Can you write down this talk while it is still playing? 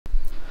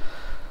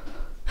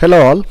Hello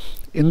all.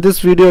 In this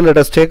video, let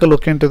us take a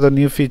look into the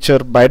new feature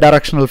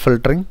bidirectional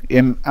filtering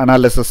in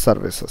analysis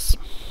services.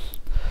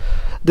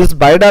 This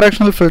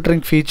bidirectional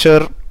filtering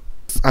feature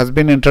has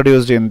been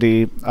introduced in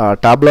the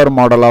tabular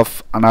model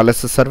of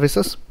analysis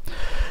services.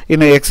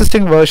 In an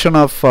existing version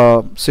of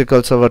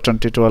SQL Server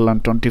 2012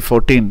 and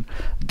 2014,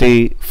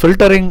 the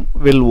filtering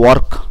will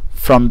work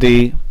from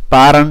the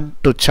parent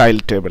to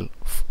child table.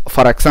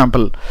 For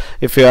example,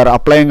 if you are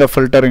applying a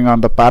filtering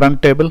on the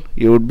parent table,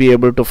 you would be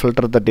able to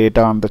filter the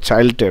data on the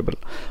child table.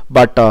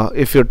 But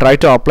if you try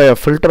to apply a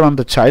filter on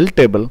the child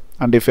table,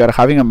 and if you are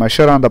having a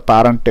measure on the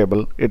parent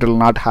table, it will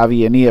not have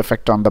any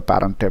effect on the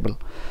parent table.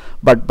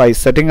 But by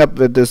setting up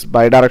with this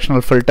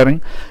bidirectional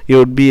filtering, you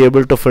would be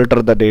able to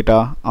filter the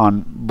data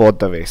on both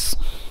the ways.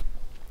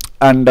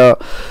 And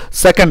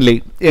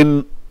secondly,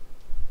 in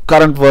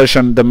current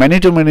version, the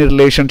many-to-many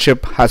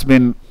relationship has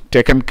been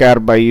taken care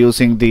by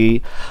using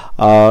the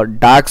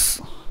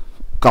DAX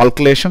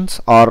calculations,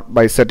 or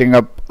by setting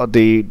up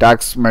the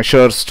DAX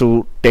measures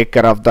to take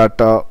care of that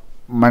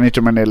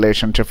many-to-many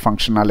relationship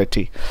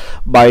functionality.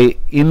 By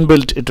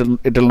inbuilt,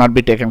 it will not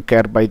be taken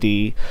care by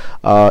the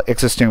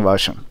existing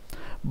version.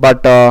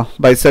 But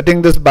by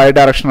setting this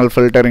bidirectional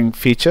filtering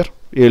feature,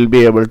 you will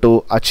be able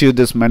to achieve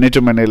this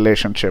many-to-many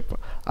relationship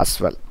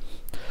as well.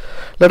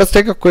 Let us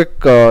take a quick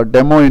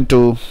demo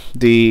into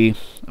the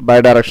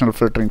bidirectional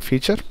filtering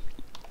feature.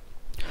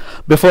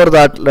 Before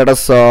that, let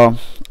us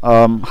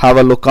have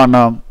a look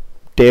on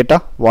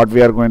data, what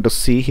we are going to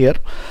see here.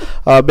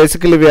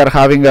 Basically, we are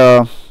having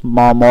a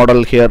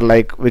model here,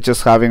 which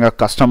is having a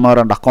customer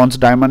and accounts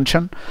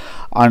dimension,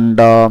 and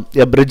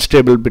a bridge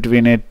table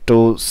between it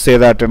to say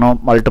that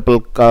multiple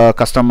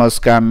customers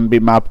can be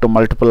mapped to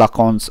multiple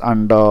accounts,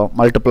 and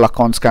multiple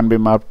accounts can be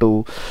mapped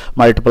to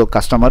multiple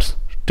customers.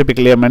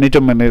 Typically a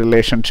many-to-many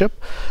relationship,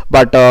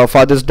 but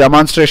for this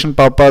demonstration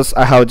purpose,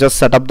 I have just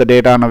set up the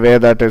data in a way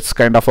that it's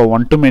kind of a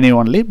one-to-many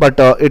only, but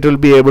it will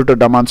be able to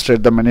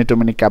demonstrate the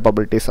many-to-many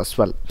capabilities as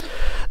well.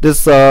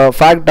 This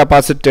fact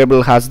deposit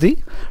table has the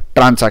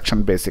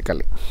transaction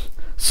basically.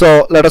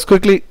 So let us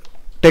quickly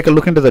take a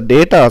look into the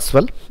data as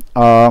well.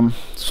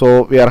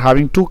 So we are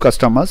having two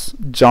customers,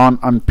 John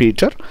and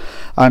Peter,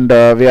 and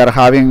we are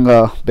having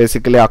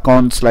basically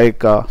accounts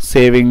like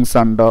savings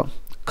and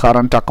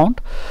current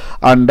account,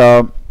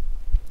 and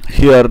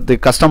here the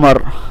customer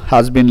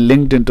has been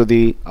linked into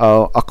the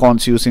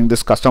accounts using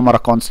this customer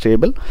accounts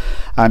table,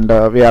 and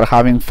we are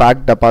having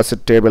fact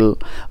deposit table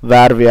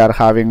where we are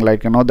having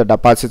the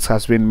deposits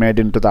has been made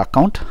into the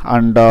account,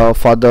 and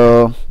for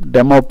the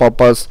demo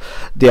purpose,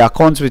 the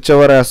accounts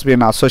whichever has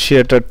been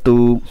associated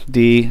to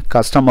the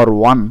customer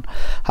 1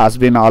 has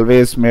been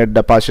always made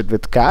deposit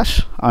with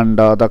cash, and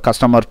the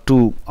customer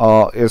 2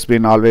 has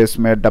been always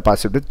made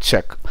deposit with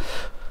check.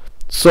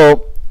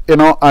 So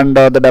and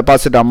the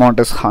deposit amount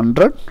is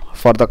 100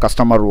 for the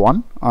customer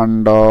 1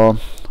 and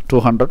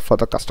 200 for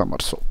the customer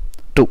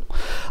 2.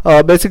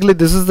 Basically,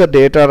 this is the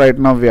data right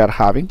now we are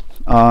having,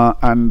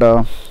 and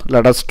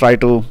let us try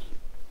to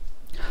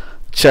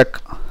check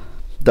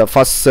the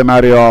first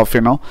scenario of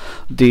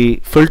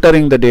the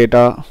filtering the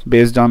data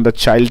based on the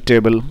child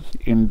table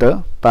in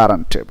the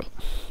parent table.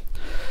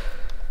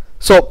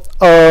 So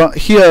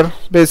here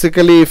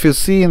basically, if you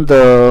see in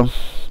the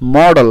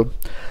model,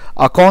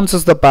 accounts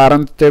is the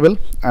parent table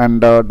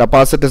and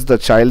deposit is the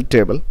child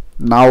table.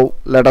 Now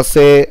let us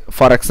say,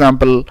 for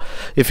example,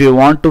 if you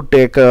want to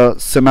take a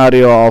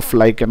scenario of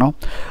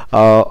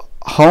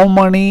how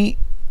many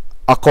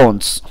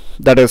accounts,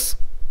 that is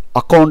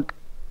account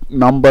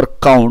number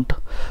count,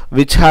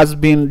 which has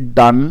been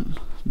done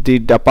the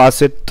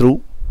deposit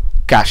through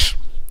cash.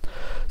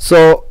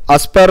 So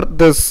as per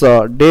this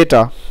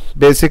data,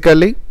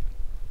 basically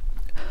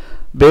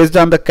based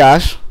on the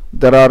cash,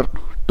 there are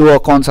 2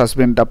 accounts has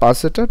been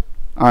deposited,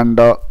 and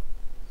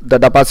the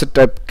deposit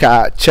type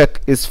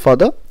check is for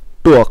the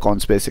 2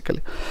 accounts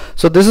basically.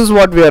 So this is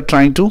what we are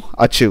trying to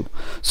achieve.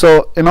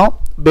 So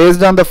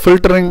based on the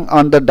filtering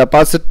on the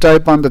deposit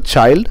type on the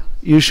child,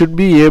 you should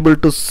be able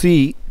to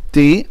see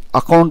the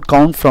account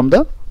count from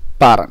the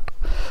parent.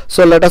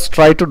 So let us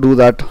try to do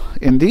that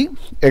in the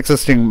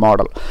existing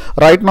model.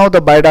 Right now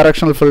the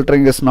bidirectional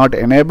filtering is not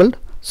enabled,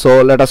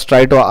 so let us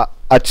try to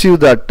achieve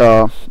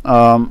that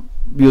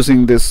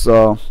using this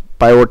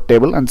pivot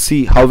table and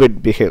see how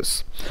it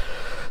behaves.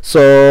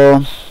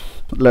 So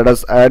let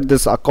us add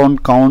this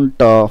account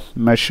count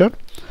measure,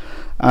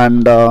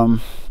 and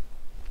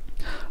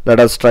let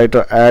us try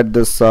to add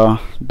this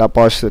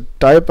deposit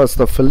type as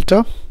the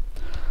filter,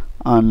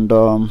 and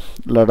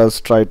let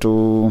us try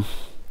to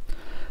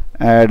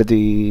add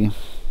the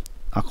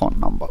account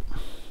number.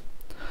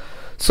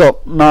 So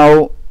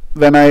now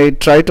when I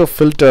try to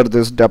filter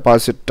this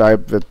deposit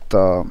type with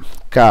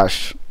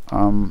cash,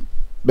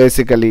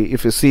 basically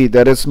if you see,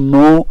 there is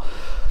no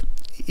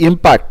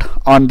impact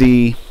on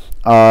the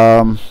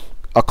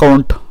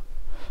account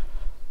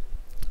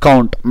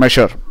count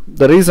measure.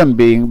 The reason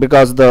being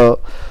because the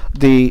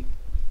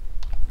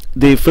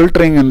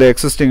filtering in the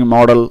existing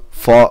model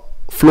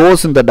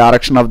flows in the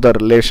direction of the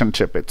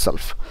relationship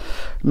itself.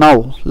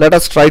 Now let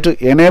us try to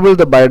enable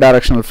the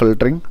bidirectional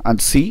filtering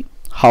and see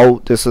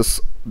how this is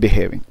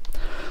behaving.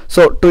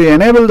 So to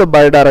enable the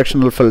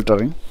bidirectional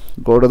filtering,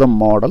 go to the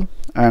model,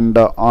 and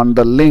on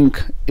the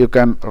link you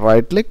can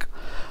right click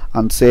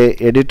and say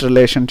edit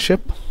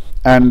relationship,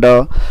 and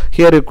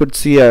here you could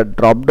see a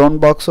drop down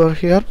box over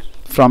here.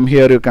 From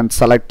here you can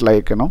select,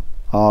 like,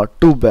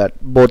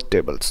 both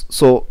tables.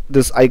 So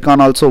this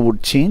icon also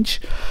would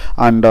change,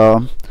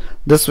 and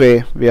this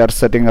way we are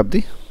setting up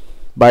the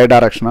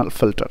bidirectional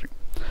filtering.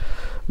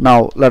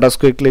 Now let us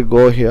quickly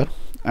go here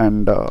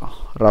and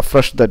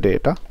refresh the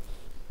data.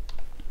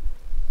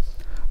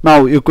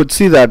 Now you could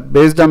see that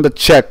based on the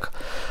check,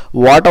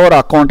 what our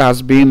account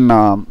has been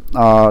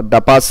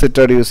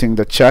deposited using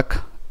the check,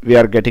 we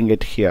are getting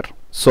it here.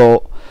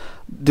 So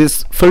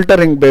this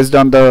filtering based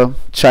on the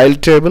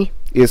child table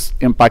is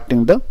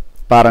impacting the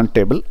parent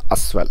table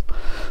as well.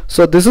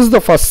 So this is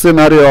the first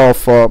scenario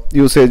of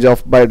usage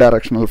of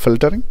bidirectional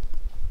filtering.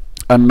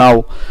 And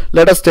now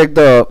let us take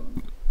the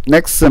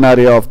next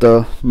scenario of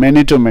the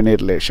many-to-many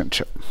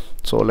relationship.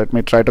 So let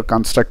me try to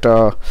construct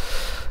a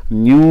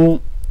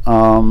new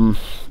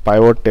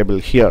pivot table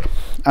here,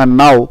 and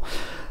now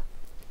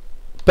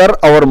per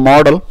our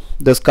model,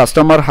 this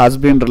customer has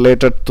been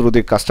related through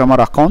the customer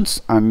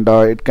accounts, and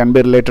it can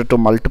be related to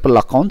multiple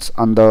accounts,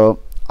 and the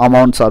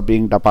amounts are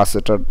being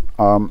deposited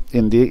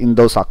in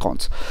those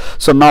accounts.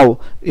 So now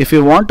if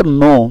you want to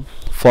know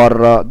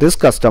for this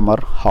customer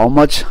how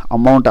much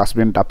amount has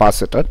been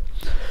deposited,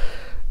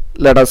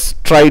 let us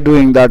try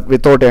doing that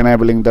without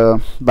enabling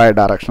the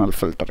bidirectional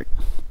filtering.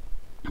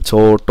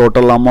 So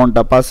total amount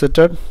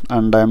deposited,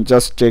 and I'm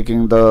just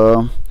taking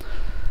the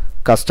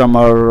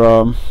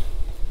customer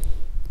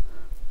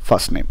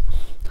first name.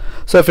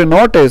 So if you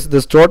notice,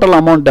 this total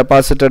amount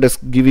deposited is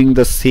giving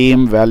the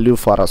same value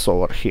for us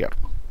over here,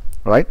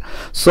 right?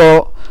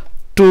 So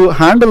to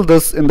handle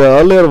this in the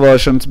earlier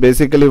versions,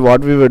 basically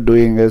what we were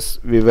doing is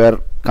we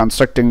were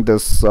constructing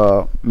this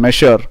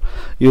measure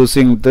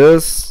using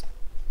this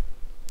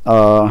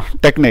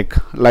technique,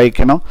 like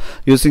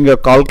using a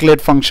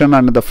calculate function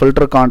and the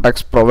filter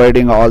context,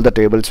 providing all the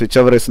tables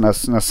whichever is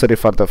necessary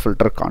for the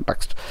filter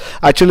context.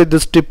 Actually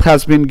this tip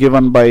has been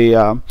given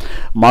by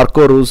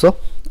Marco Russo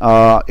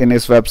in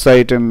his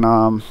website in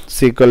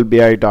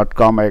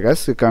SQLBI.com. I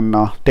guess you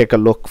can take a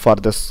look for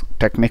this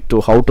technique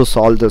to how to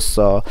solve this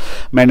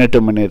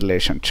many-to-many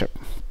relationship.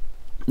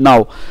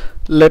 Now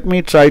let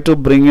me try to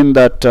bring in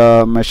that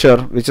measure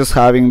which is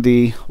having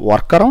the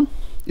workaround.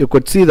 You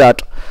could see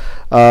that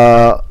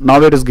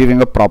now it is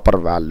giving a proper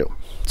value.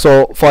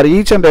 So for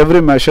each and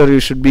every measure you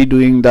should be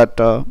doing that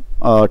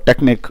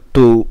technique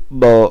to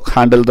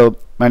handle the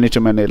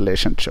many-to-many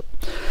relationship.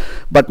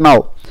 But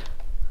now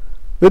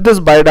with this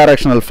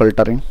bidirectional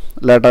filtering,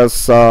 let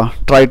us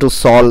try to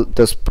solve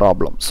this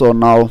problem. So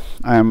now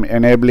I am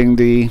enabling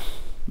the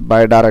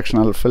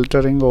bidirectional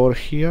filtering over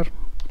here,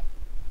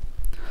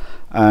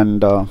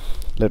 and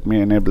let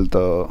me enable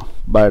the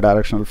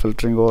bidirectional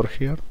filtering over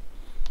here.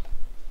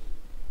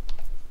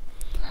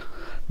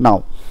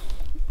 Now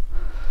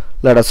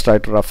let us try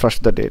to refresh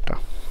the data.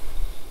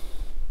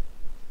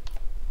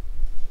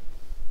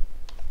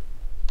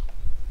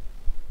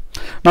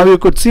 Now you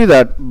could see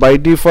that by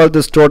default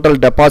this total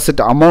deposit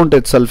amount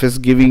itself is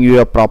giving you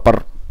a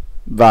proper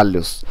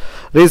values.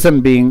 Reason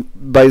being,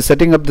 by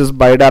setting up this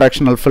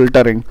bidirectional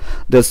filtering,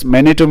 this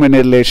many-to-many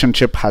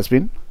relationship has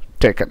been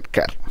taken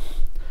care.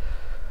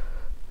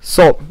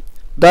 So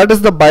that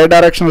is the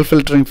bidirectional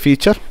filtering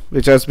feature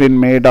which has been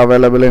made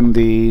available in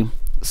the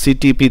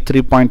CTP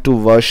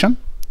 3.2 version.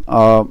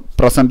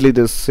 Presently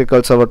this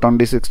SQL Server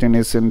 2016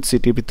 is in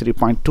CTP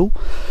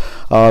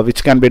 3.2,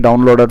 which can be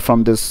downloaded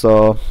from this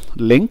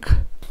link.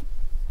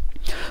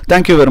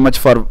 Thank you very much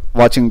for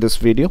watching this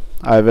video.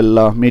 I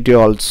will meet you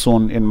all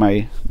soon in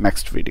my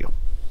next video.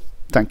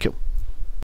 Thank you.